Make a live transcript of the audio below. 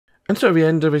And so at the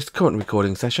end of this current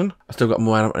recording session, I've still got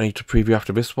more anime I need to preview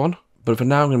after this one, but for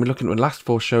now I'm going to be looking at the last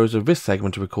 4 shows of this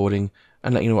segment of recording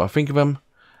and let you know what I think of them.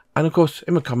 And of course,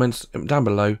 in the comments down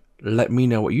below, let me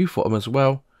know what you thought of them as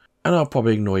well, and I'll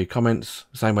probably ignore your comments,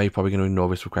 the same way you're probably going to ignore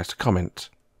this request to comment.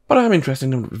 But I am interested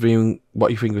in reviewing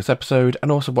what you think of this episode, and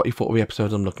also what you thought of the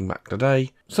episodes I'm looking back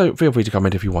today, so feel free to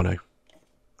comment if you want to.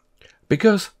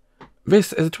 Because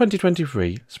this is a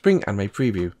 2023 Spring Anime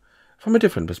Preview, from a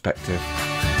different perspective.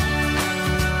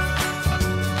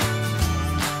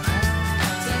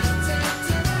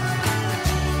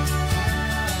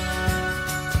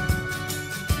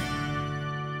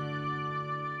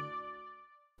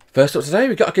 First up today,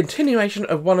 we got a continuation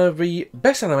of one of the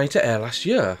best anime to air last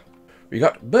year. We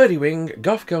got Birdie Wing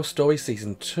Golf Girl Story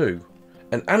Season 2,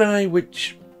 an anime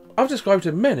which I've described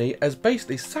to many as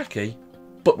basically sake,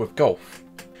 but with golf.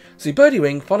 See, Birdie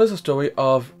Wing follows the story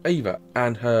of Eva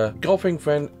and her golfing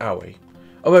friend Aoi.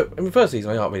 Although in the first season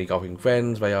they aren't really golfing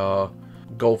friends, they are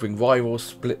golfing rivals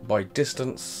split by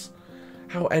distance.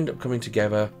 How end up coming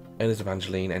together, and as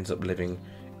Evangeline ends up living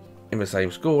in the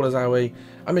same school as Aoi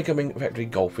and becoming effectively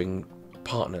golfing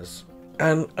partners.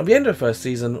 And at the end of the first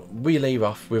season, we leave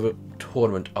off with a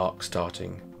tournament arc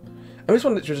starting. And this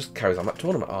one literally just carries on that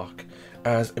tournament arc,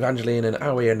 as Evangeline and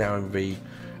Aoi are now in the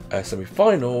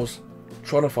semi-finals,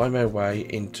 trying to find their way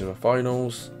into the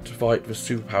finals to fight the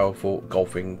super powerful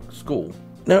golfing school.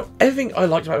 Now, everything I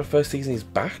liked about the first season is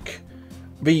back.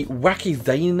 The wacky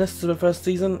zaniness of the first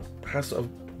season has sort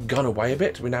of gone away a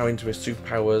bit. We're now into his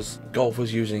superpowers,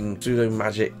 golfers using pseudo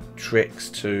magic tricks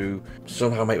to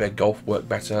somehow make their golf work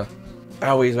better.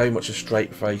 Aoi is very much a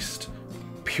straight-faced,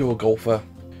 pure golfer,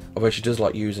 although she does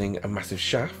like using a massive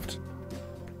shaft,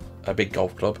 a big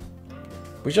golf club,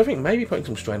 which I think may be putting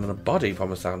some strain on her body from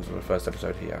the sounds of the first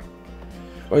episode here.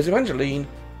 Whereas Evangeline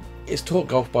is taught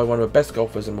golf by one of the best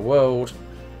golfers in the world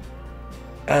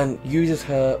and uses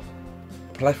her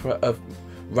plethora of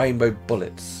rainbow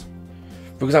bullets.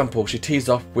 For example, she tees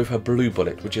off with her blue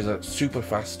bullet, which is a super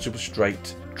fast, super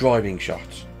straight driving shot.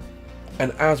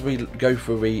 And as we go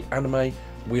through the anime,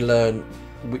 we learn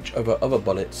which of her other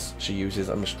bullets she uses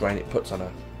and the strain it puts on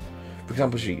her. For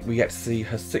example, we get to see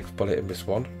her 6th bullet in this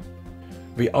one,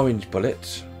 the orange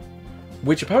bullet,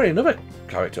 which apparently another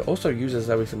character also uses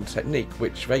a very similar technique,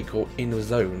 which they call in the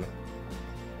zone,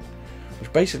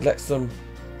 which basically lets them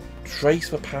trace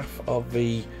the path of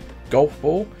the golf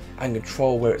ball and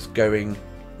control where it's going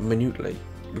minutely,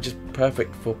 which is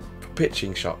perfect for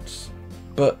pitching shots,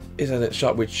 but is a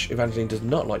shot which Evangeline does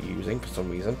not like using for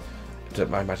some reason.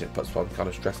 I imagine it puts some kind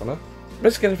of stress on her. But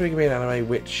it's going to be an anime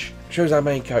which shows our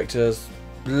main characters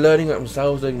learning about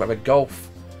themselves, learning about their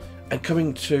golf, and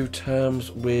coming to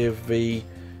terms with the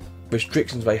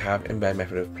restrictions they have in their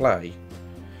method of play.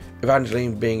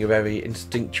 Evangeline being a very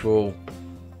instinctual,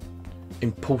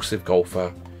 impulsive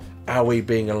golfer, Aoi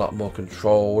being a lot more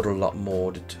controlled, a lot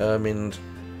more determined,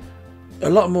 a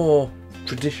lot more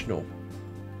traditional.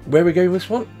 Where are we going with this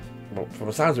one? Well, from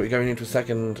the sounds of it, we're going into a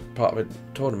second part of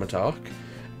a tournament arc,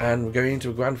 and we're going into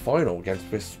a grand final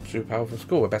against this super powerful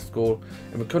school, the best school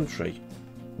in the country.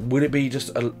 Will it be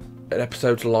just an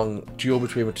episode-long duel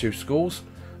between the two schools,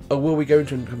 or will we go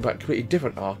into a completely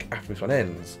different arc after this one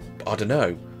ends? I don't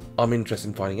know. I'm interested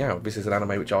in finding out. This is an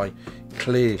anime which I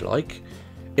clearly like.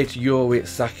 It's Yuri,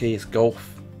 it's sake, it's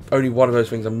golf. Only one of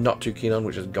those things I'm not too keen on,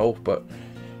 which is golf, but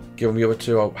given the other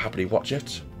two, I'll happily watch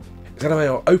it. It's an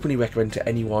anime I'll openly recommend to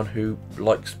anyone who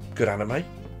likes good anime.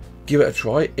 Give it a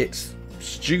try. It's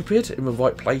stupid in the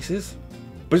right places,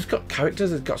 but it's got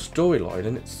characters, it's got storyline,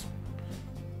 and it's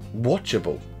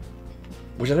watchable,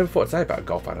 which I never thought I'd say about a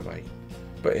golf anime,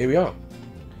 but here we are.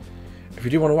 If you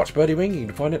do want to watch Birdie Wing, you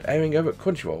can find it airing over at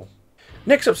Crunchyroll.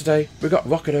 Next up today, we've got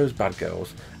Rokudo's Bad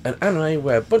Girls, an anime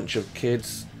where a bunch of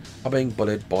kids are being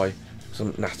bullied by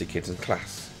some nasty kids in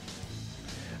class.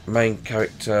 Main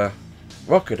character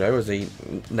Rokudo, as the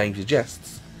name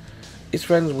suggests, is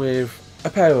friends with a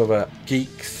pair of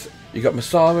geeks. You've got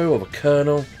Masaru, or the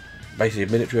Colonel, basically a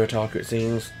military otaku it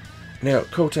seems, and you've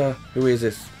got Kota, who is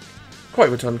this quite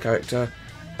rotund character,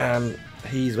 and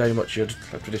he's very much your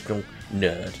traditional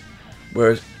nerd.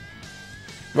 Whereas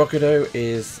Rokudo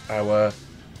is our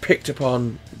picked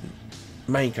upon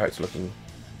main character looking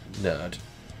nerd.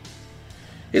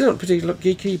 He doesn't particularly look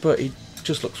geeky, but he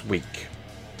just looks weak.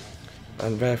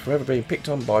 And they're forever being picked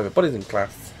on by the buddies in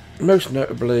class, most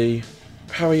notably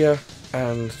Haruya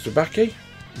and Tsubaki,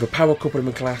 the power couple in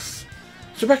the class.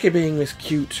 Tsubaki being this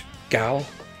cute gal,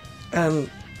 and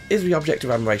is the object of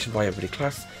admiration by everybody in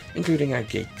class, including our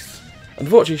geeks.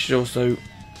 Unfortunately, she's also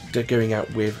going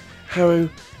out with Haru,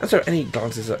 and so any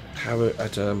glances at Haru,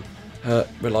 at her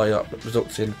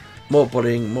results in more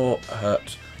bullying, more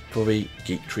hurt for the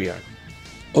geek trio.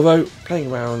 Although,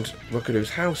 playing around Rokudo's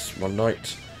house one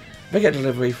night, they get a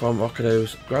delivery from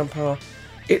Rokudo's grandpa.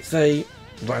 It's a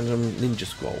random ninja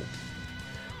scroll,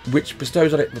 which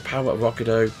bestows on it the power of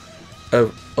Rokudo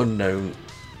of unknown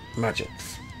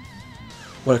magics.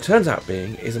 What it turns out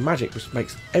being is a magic which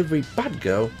makes every bad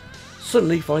girl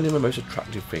suddenly find him the most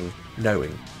attractive thing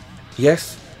knowing.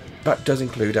 Yes, that does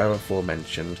include our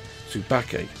aforementioned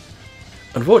Tsubaki.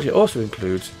 Unfortunately, it also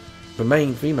includes the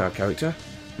main female character,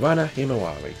 Rana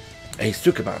Himawari, a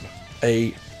Sukuban,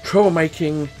 a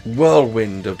troublemaking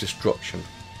whirlwind of destruction.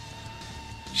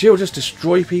 She'll just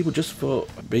destroy people just for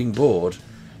being bored.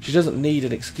 She doesn't need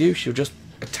an excuse, she'll just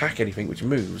attack anything which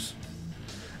moves.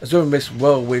 As though this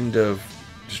whirlwind of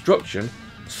destruction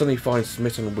suddenly finds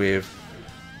smitten with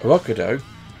Rokudo,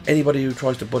 anybody who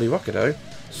tries to bully Rokudo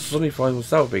suddenly finds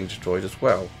himself being destroyed as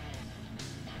well.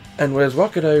 And whereas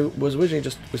Rokudo was originally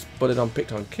just this bullied on,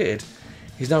 picked on kid,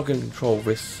 he's now going to control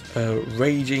this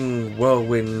raging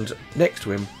whirlwind next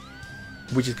to him,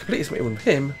 which is completely smitten with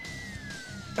him,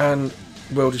 and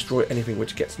will destroy anything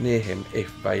which gets near him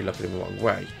if they look at him the wrong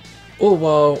way. All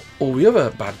while all the other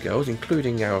bad girls,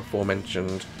 including our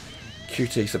aforementioned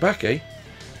cutie Tsubaki,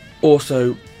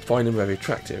 also find him very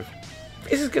attractive.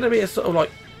 This is going to be a sort of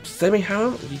like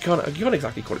semi-harem. You can't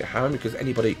exactly call it a harem, because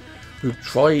anybody who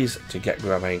tries to get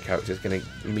with our main character is going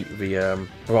to meet the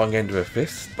wrong end of a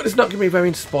fist. But it's not going to be a very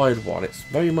inspired one. It's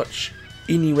very much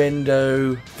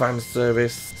innuendo, fan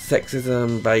service,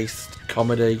 sexism-based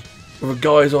comedy. With the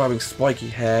guys all having spiky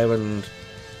hair and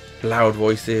loud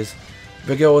voices,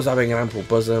 the girls having an ample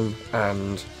bosom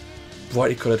and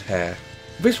brightly coloured hair.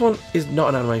 This one is not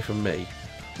an anime for me.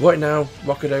 Right now,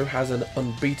 Rokudo has an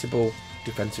unbeatable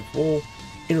defensive wall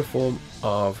in the form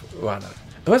of Rana.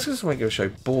 And that's going to make the show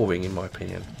boring in my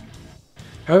opinion.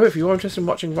 However, if you are interested in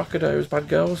watching Rokudo's Bad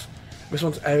Girls, this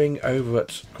one's airing over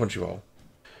at Crunchyroll.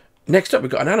 Next up, we've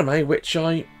got an anime which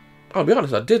I'll be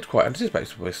honest, I did quite anticipate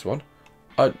for this one.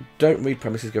 I don't read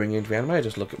premises going into the anime, I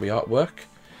just look at the artwork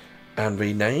and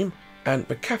the name, and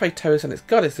the Café, Terrace and its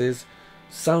goddesses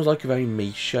sounds like a very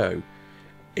me show.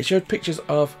 It showed pictures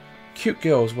of cute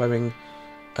girls wearing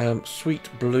sweet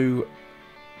blue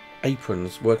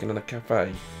aprons working in a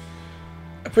cafe.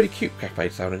 A pretty cute cafe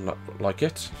sounding like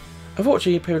it.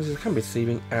 Unfortunately, appearances can be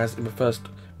deceiving, as in the first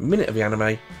minute of the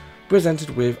anime, presented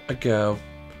with a girl,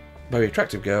 very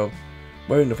attractive girl,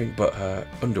 wearing nothing but her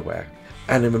underwear.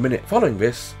 And in the minute following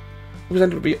this,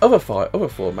 presented with the other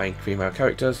four main female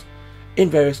characters in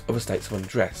various other states of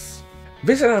undress.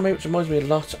 This is an anime which reminds me a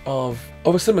lot of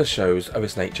other similar shows of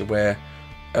this nature, where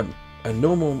a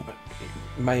normal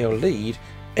male lead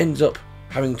ends up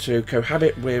having to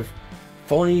cohabit with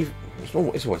it's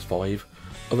always five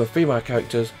other female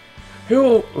characters who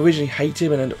all originally hate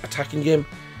him and end up attacking him,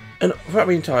 and throughout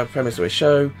the entire premise of his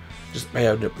show, just they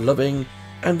end up loving,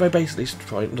 and they basically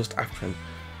try and lust after him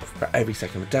for every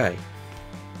second of the day.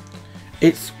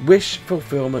 It's wish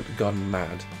fulfillment gone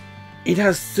mad. It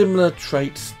has similar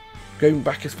traits going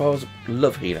back as far as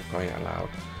Love Hina, crying out loud.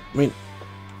 I mean,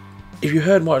 if you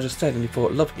heard what I just said and you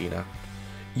thought Love Hina,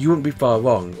 you wouldn't be far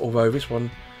wrong, although this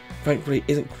one thankfully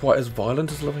isn't quite as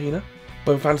violent as Love Hina,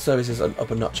 but fan service is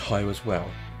up a notch higher as well.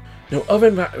 Now, other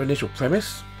than that initial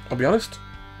premise, I'll be honest,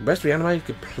 the rest of the anime is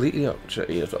completely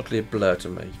utterly a blur to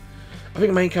me. I think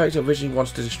the main character originally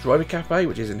wants to destroy the cafe,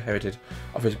 which is inherited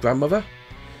of his grandmother,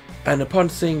 and upon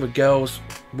seeing the girls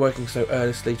working so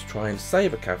earnestly to try and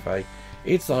save a cafe,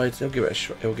 he decides he'll give it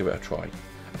a try.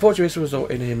 Unfortunately, this will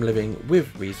result in him living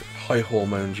with these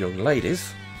high-hormoned young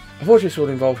ladies. Unfortunately, this will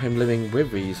involve him living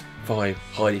with these 5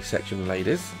 highly sexual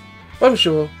ladies. But I'm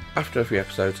sure, after a few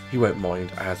episodes, he won't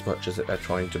mind as much as they're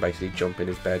trying to basically jump in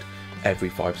his bed every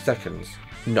 5 seconds.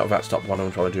 Not that stopped one of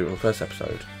them trying to do it in the first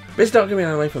episode. But it's not going to be an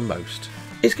anime for most.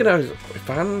 It's going to have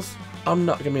fans. I'm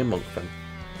not going to be amongst them.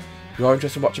 If you are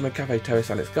interested in watching my Café, Terrace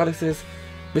and its goddesses,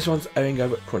 this one's airing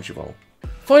over at Crunchyroll.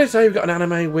 Finally today, we've got an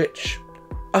anime which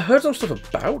I heard some stuff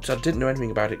about. I didn't know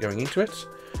anything about it going into it,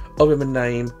 other than the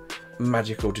name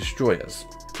Magical Destroyers.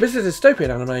 This is a dystopian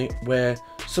anime where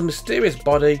some mysterious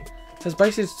body has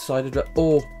basically decided that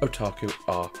all otaku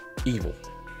are evil,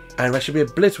 and they should be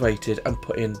obliterated and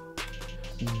put in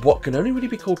what can only really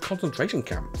be called concentration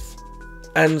camps.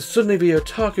 And suddenly the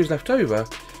otakus left over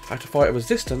have to fight a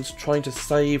resistance trying to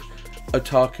save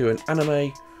otaku and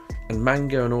anime and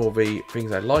manga and all the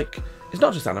things they like. It's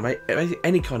not just anime,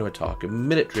 any kind of otaku,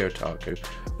 military otaku,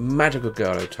 magical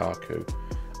girl otaku,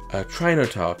 train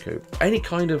otaku, any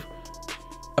kind of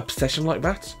obsession like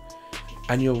that,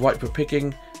 and you're ripe for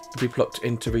picking to be plucked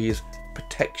into these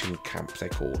protection camps, they're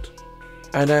called.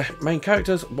 And main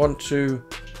characters want to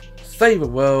save a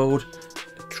world,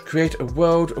 create a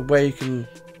world where you can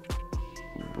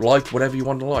like whatever you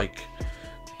want to like,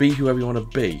 be whoever you want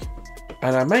to be.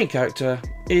 And our main character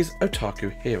is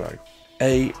Otaku Hero,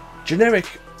 a generic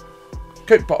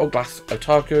Coke bottle glass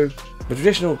otaku, the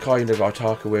traditional kind of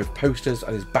otaku with posters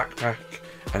and his backpack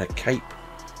and a cape.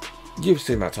 You've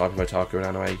seen that type of otaku in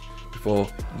anime before,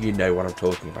 you know what I'm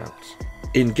talking about.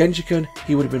 In Genshiken,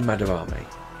 he would have been Madarame.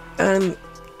 And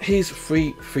his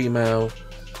 3 female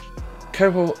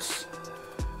cohorts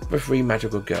were 3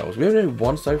 magical girls. We only know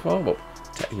 1 so far, well,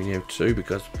 technically we know 2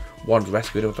 because 1's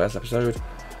rescued in the first episode.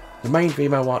 The main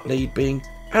female lead being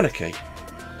Anarchy,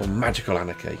 or Magical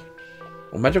Anarchy,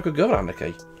 or Magical Girl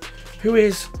Anarchy, who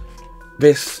is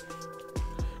this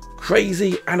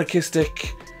crazy,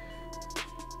 anarchistic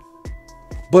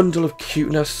bundle of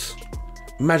cuteness,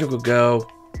 magical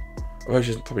girl. Although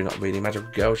she's probably not really a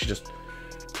magical girl, she just,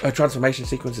 her transformation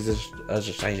sequences is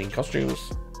just changing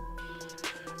costumes.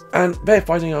 And they're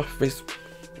fighting off this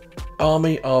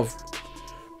army of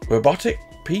robotic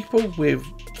people with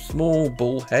small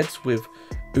ball heads with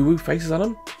uwu faces on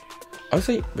them. I would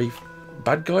say the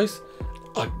bad guys,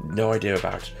 I have no idea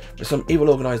about. There's some evil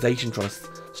organisation trying to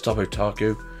stop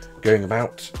Otaku going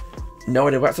about. No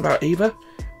idea what that's about either.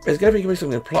 There's going to be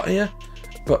something in the plot here,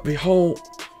 but the whole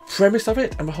premise of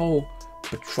it and the whole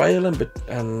betrayal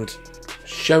and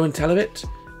show and tell of it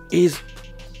is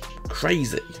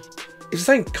crazy. It's the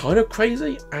same kind of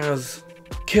crazy as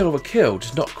Kill the Kill,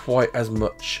 just not quite as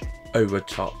much over the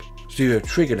top studio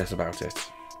triggerness about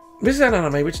it. This is an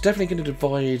anime which is definitely going to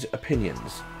divide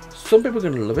opinions. Some people are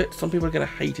going to love it, some people are going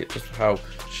to hate it just for how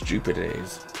stupid it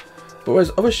is. But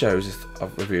whereas other shows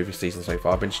I've reviewed this season so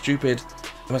far have been stupid,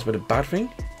 and that's been a bad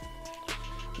thing.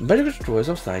 Magical Destroyers,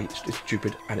 I'll say, is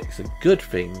stupid and it's a good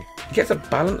thing. It gets a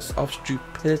balance of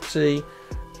stupidity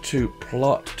to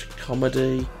plot, to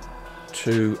comedy,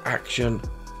 to action.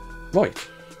 Right.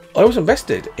 I was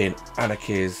invested in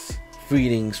Anarchy's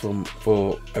feelings for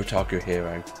Otaku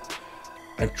Hero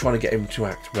and trying to get him to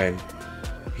act when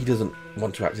he doesn't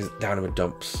want to act down in the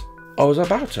dumps. I was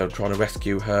about to try to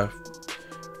rescue her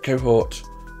cohort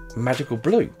Magical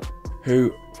Blue,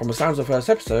 who, from the sounds of her first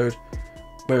episode,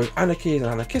 whereas Anarchy is an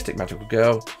anarchistic magical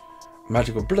girl,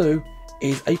 Magical Blue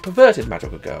is a perverted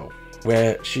magical girl,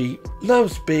 where she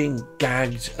loves being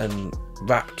gagged and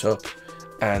wrapped up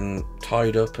and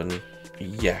tied up, and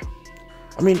yeah.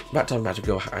 I mean, that type of magical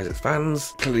girl has its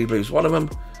fans. Clearly Blue's one of them.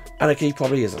 Anarchy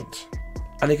probably isn't.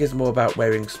 Anarchy is more about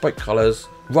wearing spiked collars,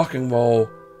 rock and roll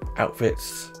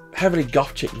outfits, heavily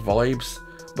goth chick vibes,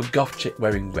 but goth chick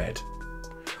wearing red,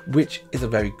 which is a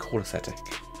very cool aesthetic.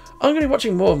 I'm going to be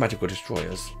watching more Magical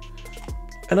Destroyers,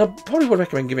 and I probably would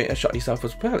recommend giving it a shot yourself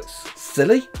as well. It's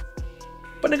silly,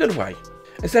 but in a good way.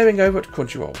 It's airing over at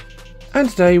Crunchyroll. And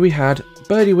today we had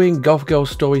Birdie Wing Golf Girl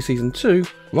Story Season 2,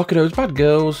 Rokudo's Bad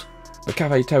Girls, the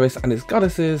Café Terrace and its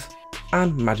Goddesses,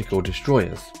 and Magical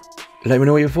Destroyers. Let me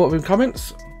know what you thought in the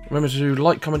comments. Remember to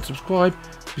like, comment, subscribe.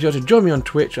 Be sure to join me on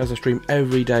Twitch as I stream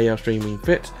every day I'm streaming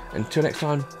fit. Until next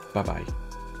time, bye bye.